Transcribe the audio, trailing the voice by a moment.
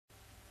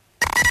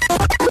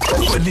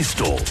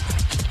Kwenisto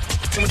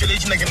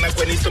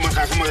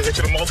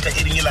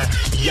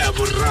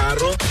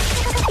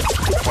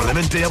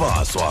Parlamente ya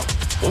baswa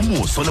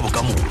Omuso le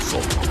bokamoso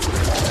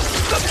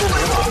Ka tona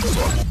ya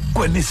baswa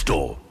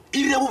Kwenisto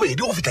iri ya bobedi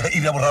go fitla ka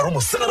iri ya boraro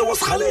mosegare wa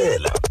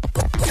sekgalela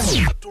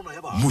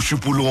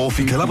Mošupologo go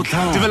fitlhela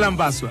botlhano Dumelang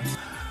baswa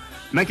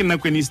nna ke nna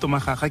Kwenisto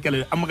Magaga ke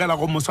le amogela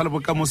go moso le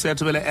bokamoso ya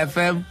Thobela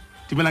FM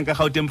dumelang ka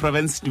Gauteng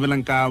province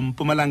dumelang ka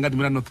Mpumalanga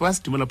dumelang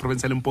Northwest dumelang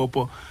province ya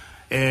Limpopo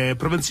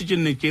province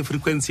ne ke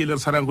frequency le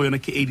tshwarang go yona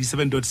ke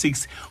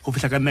 87.6 go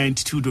fihla ka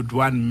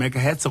 92.1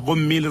 megahertz go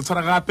mme le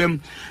tshwara gape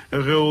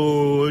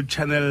go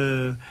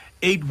channel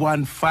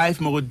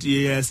 815 mo go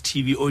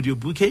DSTV audio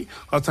bouquet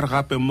go tshwara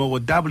gape mo go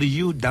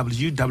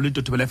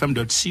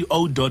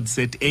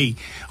www.tobelafm.co.za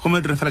go me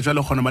re fela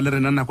jalo gona ma le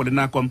rena nako le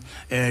nako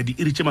di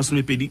iritse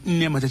masomepedi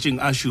nne matšatšing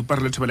a šupa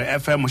re le Thobela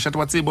FM mošate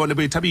wa tsebo le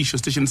boithabišo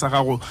station sa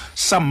gago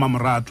sa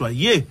Mmamoratwa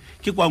ye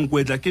ke kwa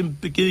nkwetla ke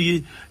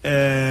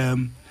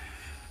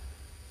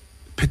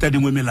pheta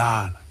dingwe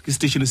melala ke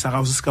station sa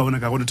gago se ka bona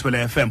ka go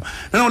Thobela FM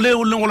nna le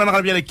o leng go lona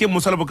ga bjale ke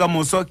moso le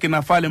bokamoso ke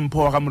na fa le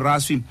mpho ga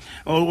moraswi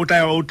o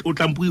tla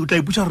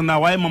iputša rena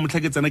wa ema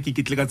motlhaketsana ke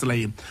tle ka tsela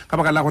eng ka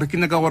baka la gore ke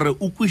neka gore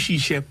o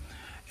kwešiše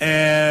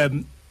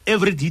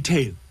every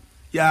detail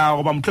ya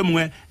go ba motho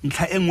mongwe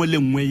ntlha engwe le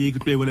ngwe ye ke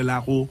tlo e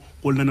bolelago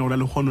go lena go la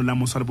le gono la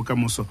moso le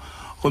bokamoso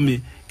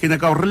gomme ke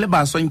neka gore le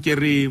baswa nke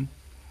re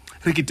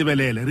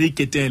ketebelele re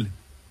iketele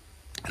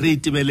re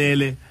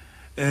itebelele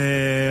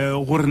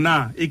gore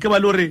na e ke ba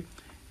le gore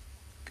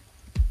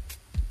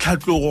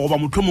tlhatlogo go ba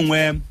motho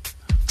mongwe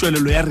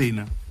tswelelo ya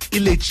rena e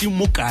letše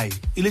mo kae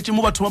e letše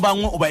mo batho ba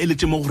bangwe o ba e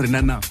letše mo go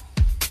rena na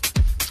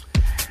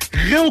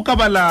ge o ka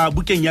bala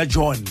bukeng ya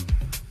John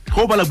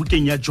go bala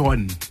bukeng ya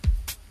John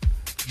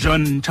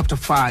chapter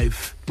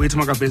 5 o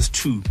ithoma ka verse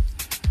 2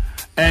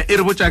 e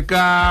re botša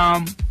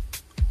ka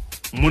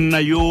monna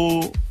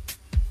yo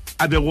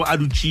a bego a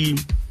dutše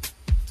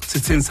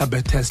setsheng sa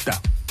Bethesda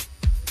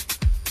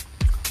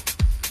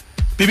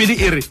Bibele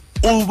e re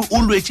o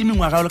lwetse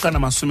mengwaga le kana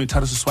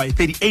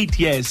 38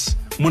 years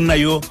monna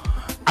yo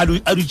a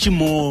dutše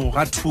mo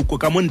ga thuko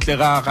ka montle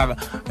ga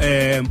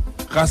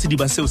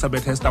sediba seo sa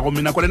Bethesda go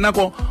mena go le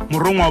nako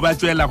morongwa o ba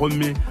tswela go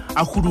mme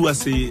a khuduwa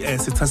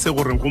setsha se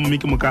gore go mme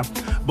ke moka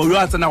bo yo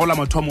a tsena go la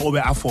mathomo o be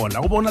a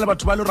fola go bona le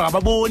batho ba le re ga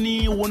ba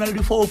bone o bona le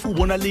difofu o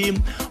bona le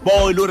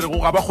bo ile re go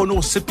ga ba gone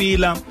go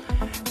sepela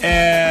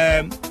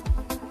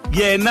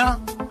yena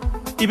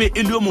ibe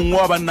e le mongwe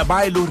wa banna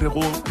ba ile re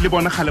go le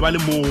bona gale ba le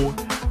mo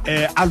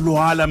a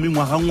loala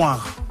mengwaga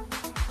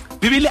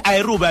Bibele a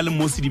e re o ba le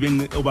mo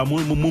sedibeng o ba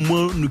mo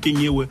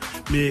nokeng ewe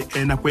me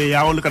nako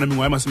ya go le kana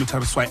mengwaga ya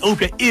 36 o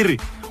pya e re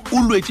o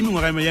lwetse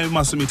mengwaga ya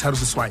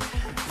 36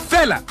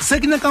 fela se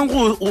ke nka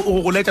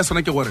go letša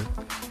sona ke gore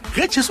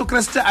ge Jesu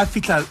Kriste a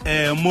fitla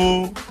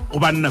mo go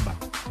banna ba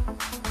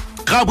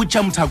ga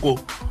botša mothako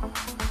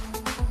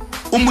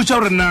o mmotša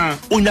gore na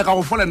o nyaka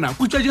go fola na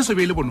botša Jesu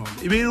be le bonolo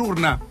e be le gore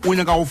na o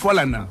nyaka go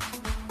fola na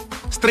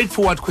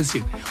straightforward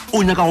question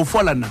o nyaka go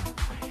fola na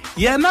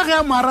yena ge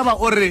a moaraba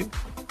o re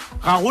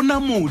ga gona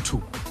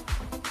motho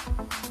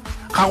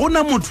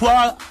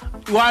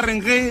wa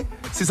reng ge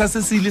se sa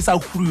se ile sa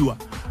khuriwa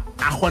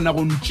a gona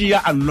go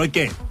ntšea a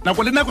nlokela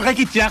nako le nako ge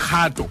ke tšea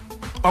kgato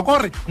ba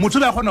gore motho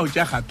ba gona go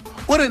tšea kgato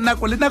o re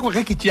nako le nako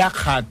ge ke tšea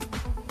kgato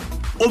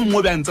o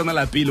mongwe ba ntsana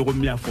la pele go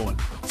mmea fola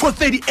for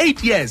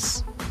 38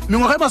 years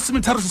mengwaga ba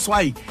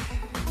 36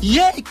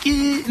 ye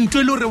ke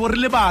ntwe le re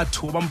le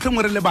batho ba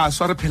mphengwe re le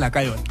baswa re phela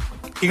ka yona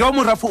e ga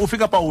morafo o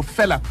fika pa o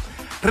fela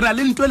re na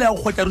le ntwe le ya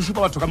go khotla re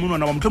shupa batho ka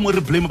monwana ba mphengwe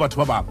re blame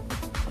batho ba babo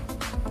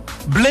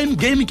blame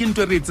game ke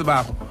ntwe re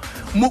tsebago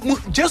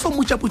Jesu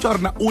motšaputša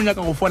rena o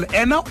nyaka go fola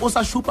ena o sa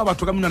shupa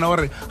batho ka monwana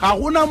gore ga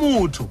gona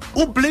motho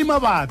o blame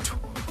batho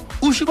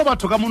o shupa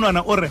batho ka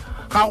monwana gore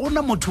ga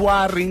gona motho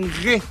wa reng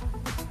ge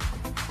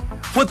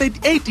for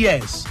 38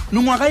 years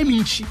mengwaga e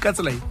mentši ka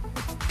tsela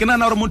ke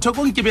nana gore motho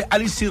ko nke be a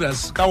le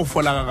serious ka go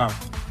fola ga gago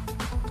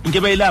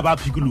nke be ile a ba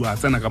phikoloa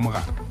tsena ka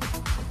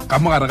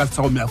mogare ka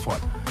tsa go mea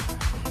fola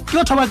ke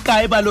batho ba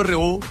kae ba le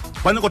reo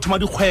ba ne go thoma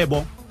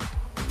dikgwebo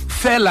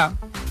fela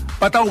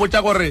ba tla go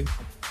botša gore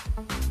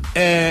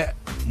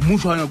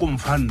mmušo wa nyako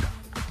mfanda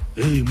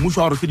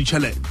mmušo wa gore ke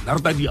ditšhelete la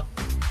re tadia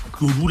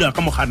ke o dula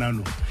ka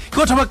moganano ke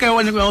batho ba kae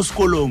wa nyako ya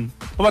sekolong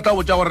ba batla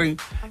go botša gore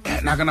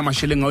na kana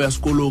masheleng a o ya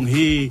sekolong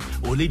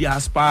o le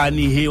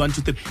diaspani 1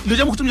 2 3 dilo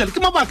tša mokhutho mojale ke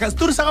mabaka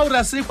story sa gago re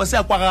a sekwa se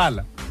a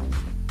kwagala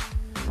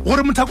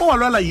gore mothako wa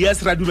lwala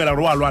yes re a dumela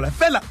gore wa lwala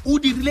fela o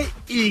dirile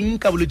eng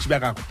ka bolwetse bja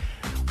gago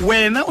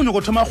wena o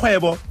nyako thoma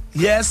kgwebo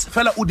yes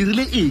fela o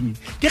dirile eng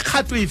ke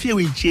kgato efe o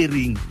e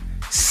tšereng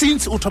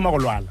since o thoma go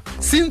lwala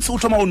since o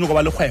thoma go nyako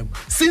ba le kgwebo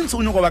since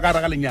o nyako ba ka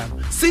raga lenyalo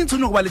since o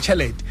nyako ba le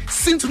tšhelete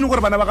since o nyako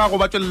gore bana ba gago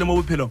ba tswelele mo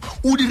bophelong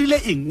o dirile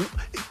eng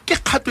ke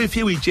kgato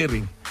efe o e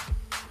tšereng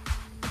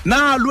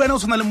na le wena o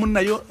tshwana le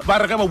monna yo ba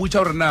re ge ba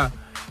botša gore na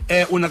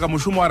o nyaka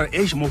mošomo wa re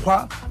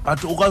mokgwa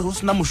batho o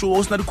sena mošomo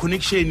o sena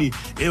di-connection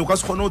o ka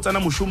se kgone o tsena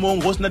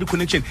mošomong go sena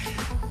di-connection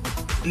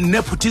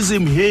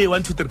nepotism 1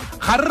 2 3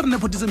 ga re re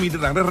nepotism e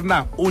dirang re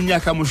rena o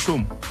nyaka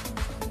mošomo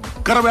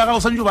karabo ya gago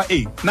santse ba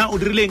na o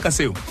dirileng ka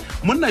seo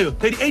monna yo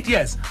 38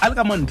 years a le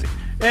ka montle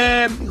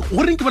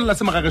gore ke bolela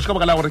se magagešo ka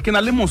baka la gore ke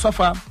na le moswa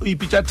fa o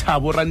ipitša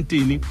Thabo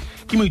Rantini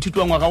ke moithuti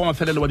wa ngwaga wa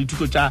mafelelo wa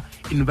dithuto tša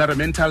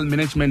environmental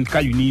management ka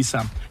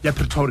UNISA ya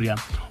Pretoria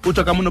o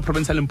tswa ka mono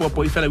province ya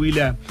Limpopo e fela o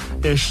ile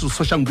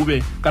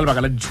Soshangube ka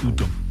lebaka la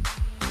dithuto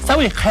sa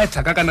o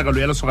ikgetha ka kanagalo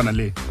ya lesogana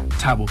le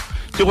Thabo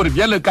ke gore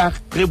bjale ka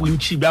ge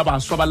bontši bja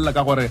baswa ba lela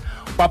ka gore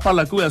ba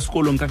palelwa ke o ya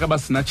sekolong ka ba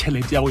sena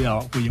tšhelete ya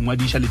go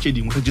ingwadiša le tše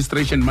dingwe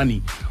registration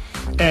money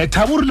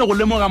Thabo rile go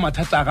lemoga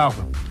mathata a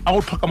gagwe a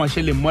go tlhoka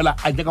mašheleng mola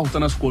a nyaka go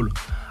tsena sekolo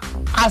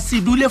a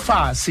se dule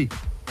fase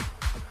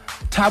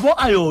Thabo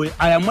a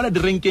ya mola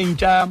direnkeng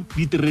tša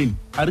diterene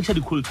a rekiša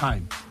di-cool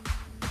time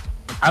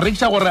a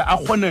rekiša gore a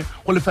kgone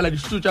go lefela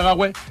dithuto tša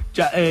gagwe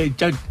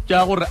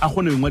tša gore a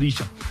kgone go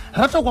ingwadiša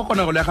rata kwa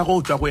konagolo ya gagwe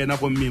go tswa go yena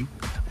gomme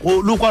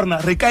le kwa rona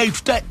re ka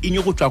ithuta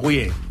eng go tswa go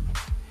yena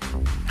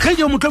ge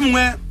je motho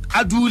mongwe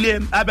a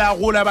dule a be a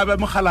gola ba be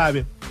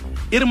mogalabe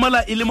e re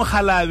mola e le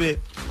mogalabe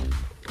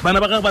bana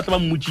ba gagwe ba tla ba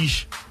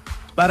mmotšiša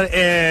ba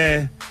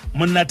re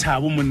monna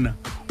Thabo monna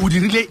o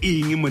dirile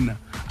eng monna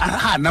a re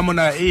gana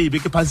mona be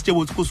ke phasitše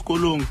botse ko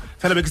sekolong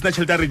fela be ke sena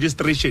tšhelete ya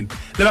registration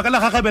lebaka la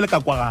gagwe be le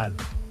ka kwagala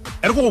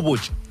e re ko go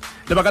botse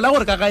lebaka la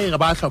gore ka gae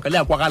ba hloka le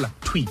ya kwagala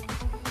thui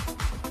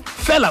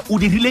fela o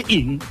dirile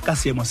eng ka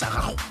seemo sa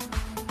gago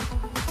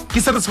ke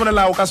se re se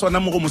bolelago ka sona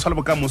mo go moswa le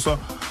bokamoso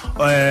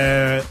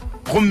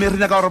gomme re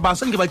nyaka gore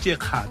baswa nke ba tšee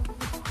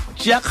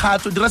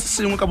kgato dira se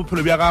sengwe ka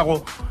bophelo bja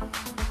gago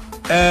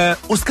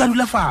o se ka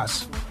dula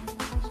fase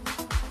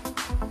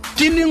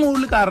ke neng o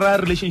le ka ra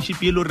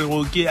relationship e le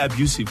gore ke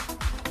abusive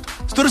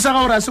story sa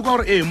gago re a se kwa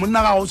gore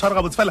monna gago o tshware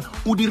ga botse fela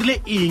o dirile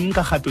eng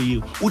ka kgato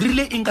eo o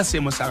dirile eng ka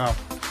seemo sa gago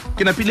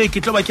ke napile ke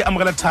tlo ba ke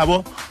amogela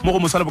Thabo mo go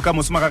moswa le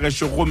bokamoso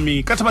magagešo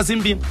gomme ka thaba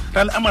sembi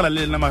ra le amogela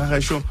le lena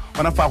magagešo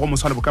gona fa go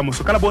moswa le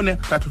bokamoso ka la bone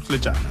ra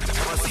thutletsana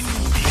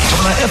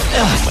Tsona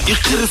FM e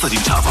kgerisa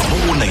dithaba mo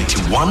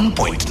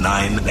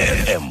 91.9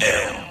 FM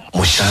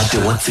mošate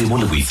wa tsebo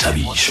le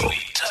boithabišo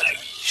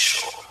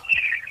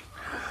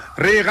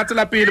re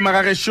gatela pele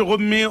magagešo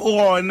gomme o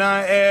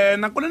gona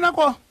nako le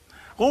nako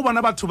go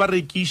bona batho ba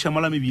rekiša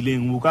mola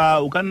mebileng o ka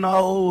nna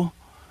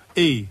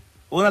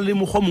o na le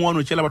mokgwa mongwe wa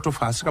no tšela batho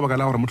fase ka baka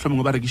la gore motlho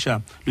mongwe ba rekiša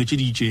dilo tše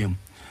di itšeng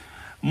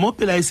mo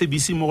pela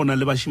SABC mo go na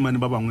le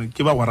bašimane ba bangwe ke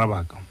ba gora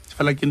baka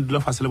fela ke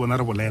dula fase le bona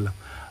re bolela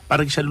ba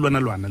rekiša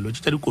dilwana dilo tše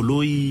tša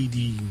dikoloi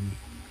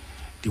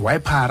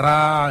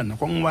di-wipera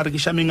nako ngwe ba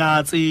rekiša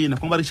mengatse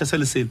nako ngwe ba rekiša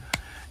selesele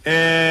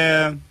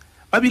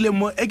ba bile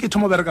mo ke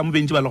thomo bereka mo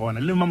bentši ba le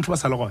gona le motho ba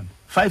sa le gona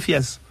 5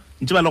 years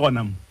ntše ba le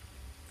gona mo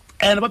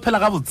and ba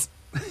phela gabotse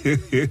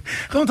ge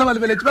motho ba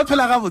lebeletse ba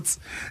phela gabotse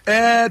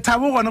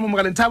Thabo gona mo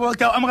mogaleng Thabo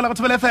ke amogela go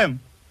Thobela FM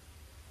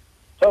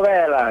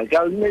Thobela ke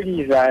a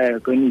dumedisa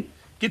koni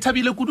ke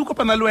thabile kudu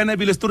kopana le wena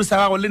bile story sa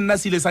gago le nna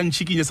se ile sa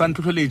ntšhikinye sa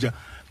ntlhotlholetša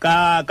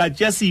ka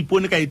tšea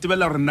seipone ka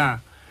itebela gore nna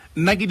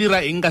ke dira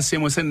eng ka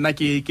seemo se nna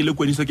ke le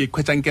kweniso ke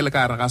khwetsang ke le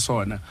ka re ga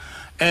sona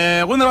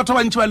go ne batho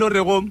ba ntši ba le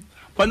gorego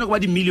ba ne go ba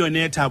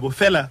di-millionaire Thabo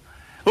fela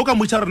o ka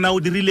motšha gore na o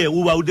dirile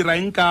o dira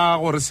eng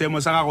ka gore seemo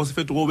sa gago se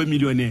fetogo o be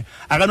millionaire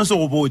a ka no se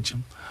go botse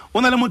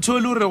o na le motho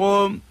le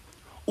gorego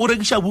o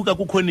rekiša buka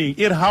ko kgoneng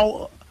e re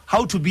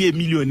how to be a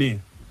millionaire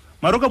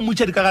mara o ka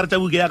motšha dikagare tša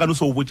buka ya ka no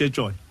se go botse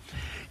tšone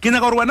ke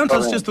nyaka gore wena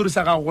ntlhasitše story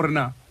sa gago gore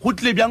na go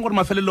tlile bjang gore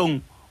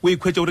mafelelong o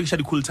ikhwetse o rekiša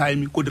di-cool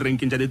time ko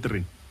direnkeng tša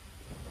diterene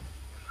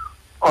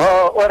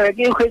ore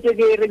ke ikhwetse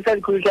ke rekiša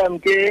di-cool time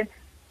ke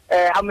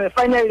I'm a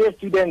final year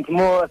student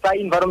mo sa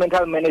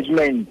environmental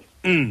management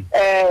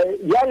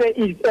yale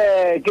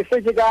ke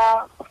fetse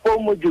ka 4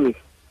 modules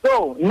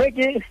so ne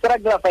ke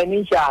struggle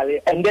financially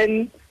and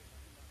then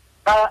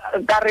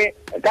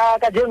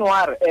ka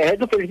January he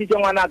to felicite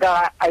ngwana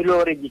ka a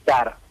ilo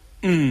register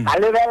a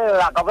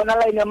lebella ka bona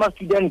line ya ma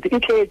student e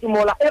tletse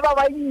mola e ba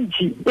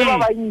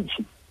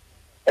bantši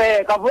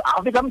ka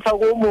a feta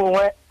motho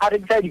mongwe a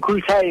rekisa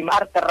di-cool time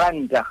a re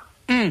ranta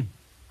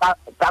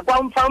ka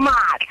kwa mfa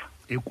matla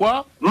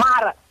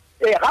mara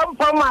ga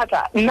mfa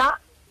matla nna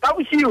ka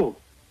bosigo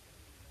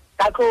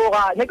ka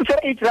tloga ne ke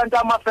tshwere 8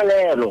 ranta a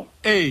mafelelo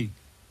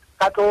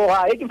ka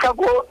tloga e ke fitlha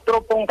ko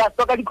toropong ka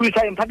stoka di-cool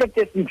time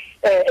packet 6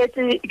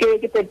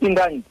 ke 13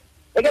 rand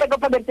e ke reka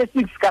packet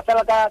 6 ka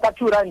sala ka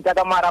 2 ranta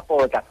ka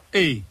marapota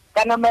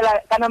ka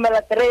namela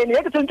terene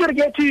e ke tshwantse re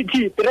ke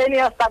tshwiti terene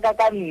ya staka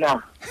ka nna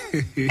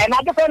and a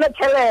ke fena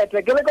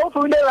tšhelete ke le ka o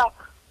founela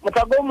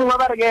motlhako o mongwe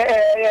ba re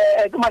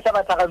ke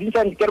mašabatlhaga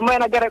Vincent ke re mo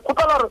ena ke re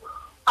kgopela gore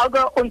a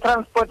ka on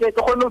transport ke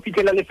kgone go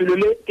fitlhela lefelo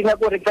le ke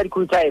nyako go rekisa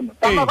di-cool time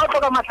ka ba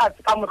tlhoka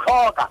matlhatsi ka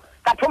motlhoka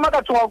ka thoma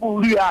ka tshoga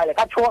ko udiale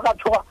ka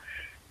tshoga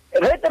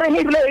re terene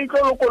ebile e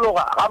tlo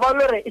lokologa ga ba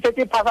le re e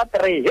setse phasa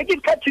terene e ke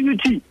ka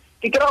TUT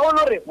ke kry-a go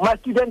le gore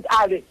ma-student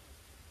ale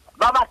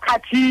ba ba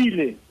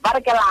kgathile ba re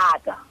ke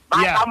lata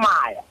ba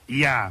tsamaya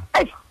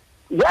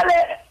jale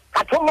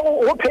ka thoma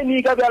go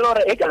phenika bjalo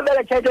gore e ke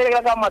lebele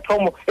tšhelete ka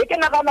mathomo e ke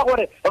nagana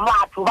gore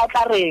batho ba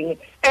tla reng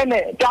ene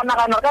ke a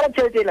nagana gore ka le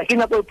tšhelete ela ke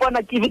nyako ipona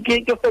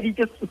ke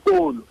feditse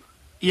sekolo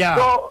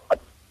so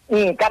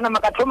kana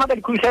maka thoma ka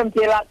di-cruise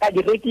tsela ka di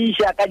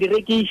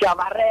rekisha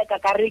ba reka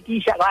ka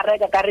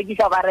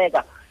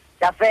reka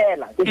ka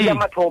fela ke dira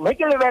mathomo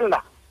ke lebella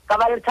ka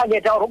ba le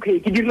target ya okay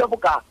ke dirile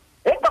boka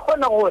nka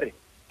kgona gore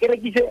ke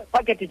rekise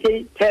packet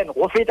tse 10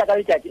 go feta ka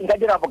letsatsi nka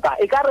dira boka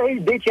e ka re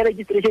date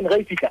registration ga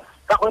ifika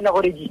ka kgona go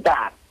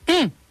register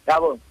ka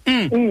bo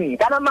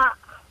kana ma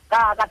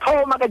ka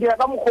thoma ka dira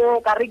ka mokgo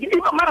ka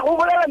rekisa mara go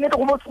bolela nnete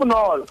go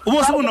botsonolo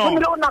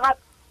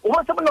o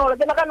se bonolo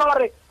ke nagana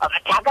gore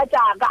thaka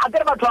tsaka a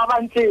kere batho ba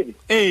bantsele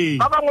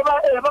ba bangwe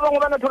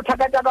ba na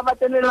thaka ba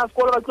tsenela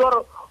sekolo ba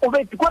tsore o be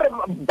kore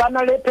ba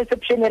na le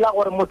perception la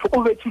gore motho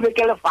o bethile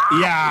ke lefa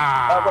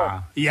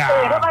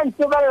ba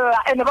bantse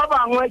ene ba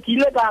bangwe ke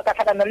ile ka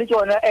tlhakana le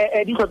tsone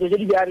ditlhotso tse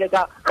di bjale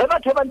ka ge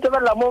batho ba ntse ba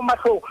lla mo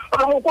matlhong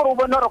ba bangwe kore o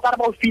bona gore ka re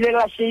ba o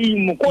filela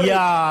shame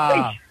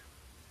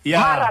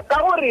mara ka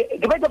gore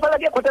ke betse fela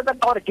ke kgotsetsa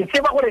ka gore ke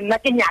tseba gore nna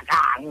ke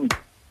nyakang.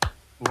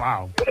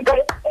 Wow.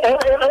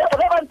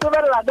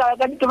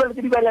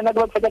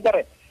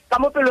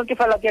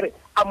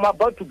 I'm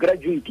about to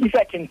graduate, if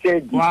I can say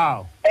this.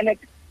 Wow.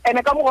 And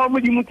ka mo go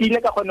modimo ke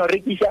ile ka kgona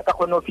rekisha ka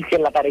kgona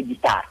official ka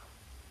register.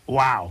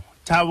 Wow.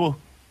 Thabo.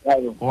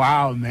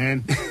 Wow,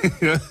 man.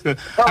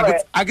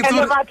 I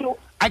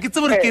get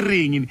to ke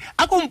ring.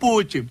 A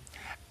kompotse.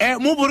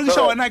 Mo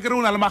borekisha wena ke re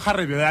una le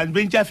magarebe a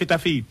bentse a feta.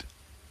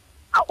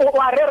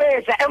 Wa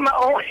reresha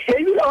o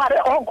hele wa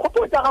re o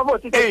khopotsa ga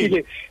botse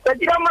tsile tsa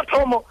dira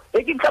mathomo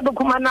e ke ka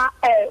dokumana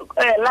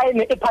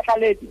line e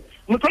phatlaletse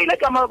motho ile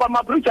ka ma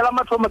brucha la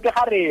mathomo ke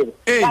garebe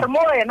ka re mo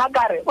wena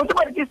ka re o tse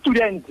ba ke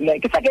student le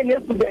ke sa ke ne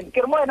student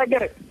ke re mo wena ke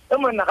re e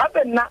monna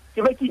gape nna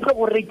ke ba ke tlo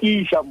go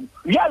rekisha mo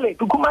yale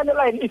dokumana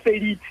line e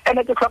fedi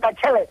ene ke tlhoka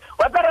tshele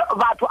wa tsare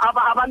batho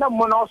aba bana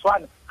mona o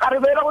swana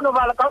garebe ra go no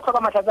bala ka go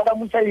tlhoka mathatsa ka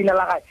mutsalina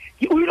la gae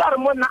ke o ile a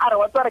re monna a re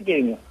wa tsare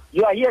keng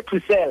you are here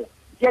to sell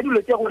ya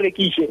dilo tse go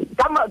rekishe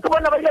ka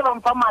bona ba ile ba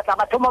mfa matla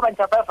ba thoma ba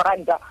ntsha 5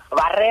 rand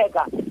ba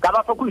reka ka ba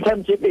fa kutlha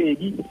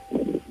mtshepedi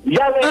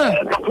yale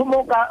ka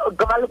thomo ka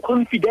ba le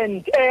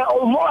confident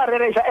mo a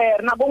reresha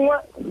rena bongwe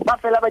ba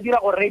fela ba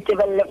dira go reke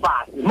belle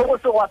fase mo go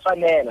se go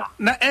tshwanela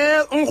na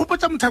o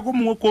nkgopotsa mothako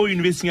mongwe ko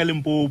university ya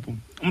Limpopo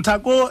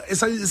mothako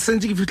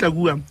sentse ke fitla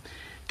bua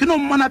ke no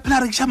mmona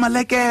phela rekisha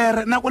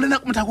malekere na go le na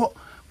mothako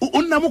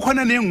o nna mo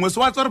khona ne nngwe so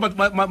wa tsore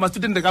ma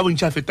student ka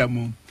bontšha feta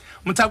mo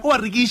mothako wa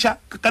rekisha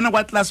kana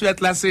kwa class ya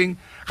classeng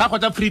ga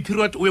khotsa free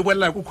period o e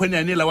bolela go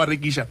khonane la wa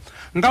rekisha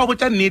nka go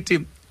botsa nnete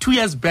 2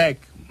 years back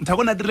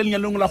mothako na direla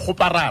lenyalo la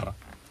goparara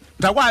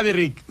mothako a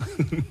bereki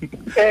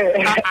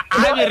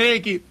a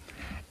bereki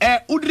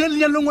o direla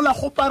lenyalo la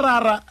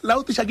goparara la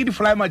o tsha ke di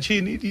fly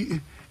machine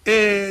di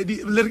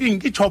le reng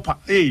ke chopper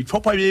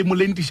chopper e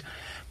molendisha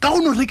ka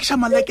go no rekisha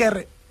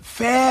malekere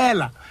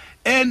fela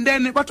and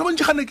then batho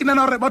bontse gane ke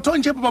nana gore batho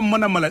bontse ba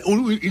mmona mala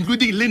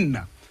including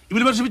lenna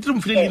ibile ba se bitse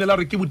mfile leina la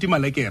gore ke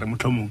butima lekere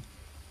motlhomong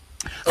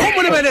go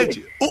mo lebeletse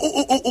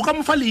o ka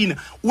mo fa leina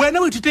wena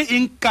o ithute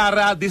eng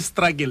kara this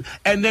struggle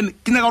and then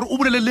ke nna gore o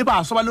bolele le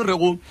baso ba le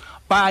rego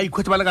ba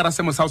ikhwetse ba le gara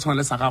se mo sa o tshwana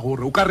le sa ga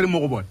gore o ka re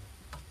mo go bona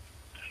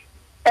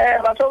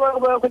batho ba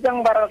go tsang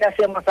ba ra ka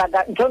se mo sa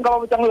ga ntho nga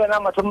ba botsang yona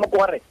matho mo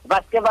gore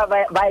ba se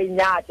ba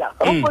inyatsa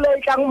go pole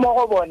tlang mo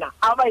go bona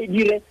a ba e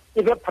dire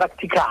e be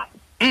practical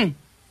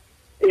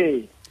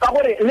ka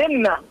gore le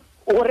nna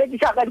o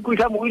rekisa ka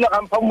dikutlha mo ile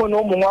ga mfa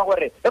mono mongwe wa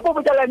gore e go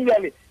botsalane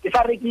bjale ke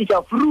sa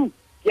rekisa fru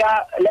ya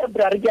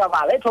library ya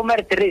bala e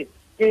thomere 3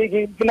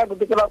 ke na go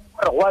tsela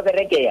gore go a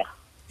berekega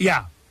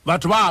ya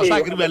batho ba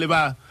sa ke bjale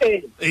ba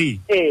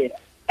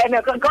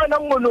ene ka na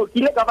mono ke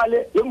ile ka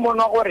bale le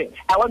mono gore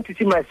I want to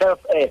see myself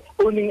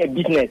owning a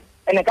business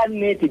ene ka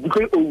nnete di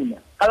go own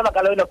ka ba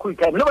ka lona cool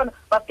time le bona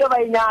ba ke ba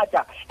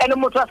inyatsa ene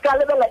motho a ska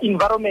lebela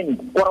environment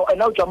gore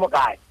ena o tswa mo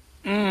kae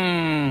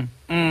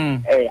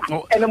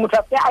ene motho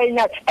a ka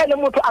anya ene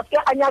motho a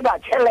ka anya ga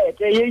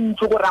tšhelete ye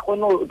ntse go ra go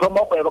no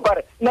thoma go ba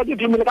gore nna ke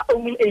dumile ka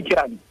only 80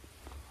 rand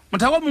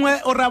motho wa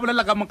mongwe o ra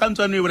bolela ka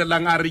mokantswane o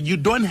bolelang a re you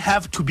don't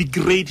have to be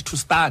great to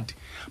start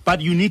but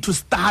you need to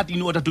start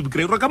in order to be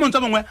great re ka montsa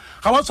mongwe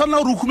ga wa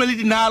tshwana gore o khumele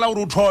dinala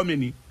gore o thome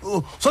ni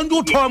sonke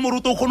o thome gore o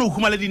to khona o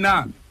khumela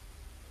dinala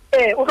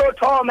o tlo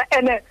thoma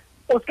ene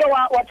o se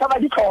wa tshaba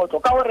ditlhotso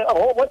ka gore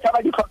go tshaba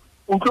ditlhotso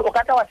o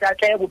ka tla wa se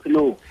atlhe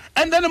bophelo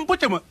and then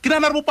mpotse mo ke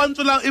nana re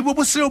bopantsula e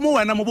bo seo mo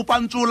wena mo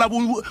bopantsula bo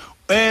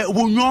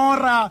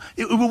nyora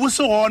e bo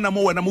se gona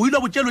mo wena mo ile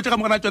botshelo tsa ka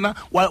mogana tsona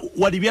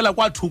wa di bela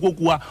kwa thuko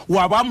kwa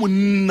wa ba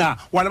monna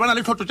wa le bana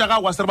le tlhotso tsa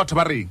ga wa se re batho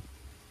ba reng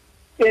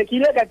ke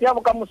ile ka tya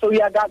bo ka moso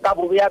ya ka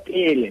bo ya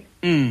pele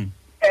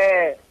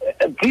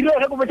ke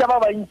ile go botsa ba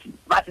bantsi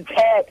ba se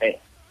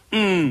tshepe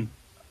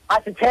a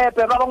se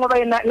tshepe ba bangwe ba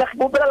ina le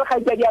go pela le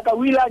gaitsa di aka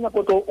o ile anya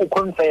go o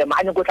confirm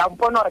anya go tla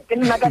mpona gore ke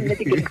nna ka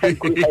nnete ke ke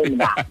confirm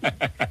na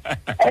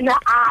ena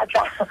a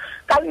tla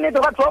ka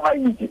nnete ba tlo ba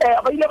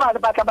ile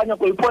ba tla banya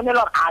go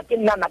iponela a ke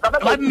nna na ka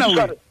ba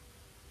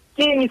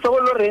ke ni so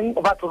lo reng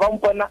batho ba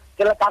mpona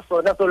ke la ka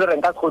sona so lo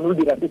reng ka khone o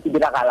dira se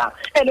dira galang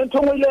ene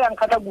ntho ile yang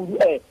khata budu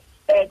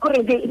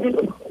kore ke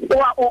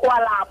o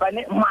lapa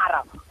ne mara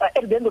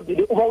at the end of the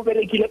day o ba o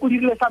berekile o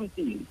dirile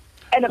something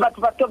ene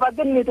batho ba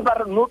ke nnete ba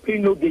re no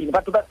pain no gain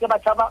batho ba ke ba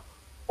tshaba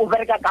o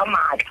bereka ka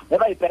matla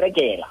ba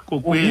iperekela o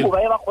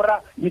ba ba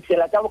khora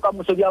ditsela tsa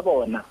bokamoso dia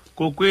bona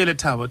kokwele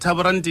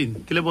Thabo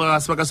Rantini ke le boga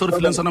sebaka se re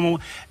fileng sona mo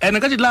ene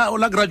ka ditla o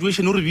la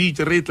graduation o re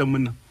bitse re tle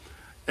monna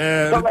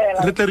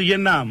re tle re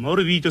yenama o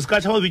re bitse ska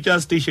tshaba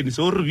bitse station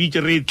so re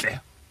bitse re tle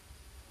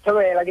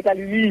tshwela ke tla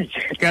le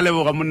bitse ke le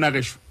boga monna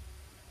gesho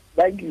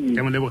thank you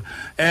ke mo le boga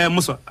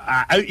Muso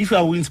if you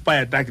are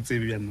inspired ta ke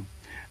tsebe yana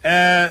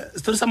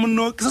story sa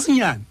monno ke se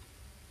senyane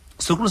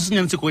so go se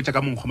senyane se go tsa ka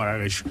monggo mara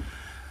gesho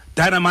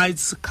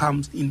Dynamite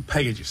comes in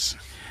packages.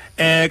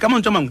 Come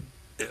on, Jamang.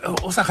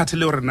 Osa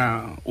khathele hore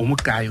na o mo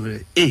kae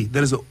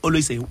there is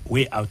always a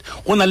way out.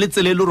 Ona le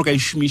tsele le ro ka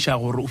ishumisha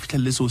gore o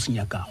fitlhelle se o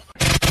senyakago.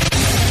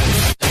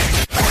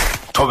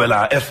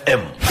 Thobela FM.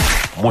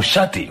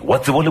 Moshati wa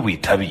tsebo le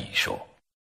boithabišo.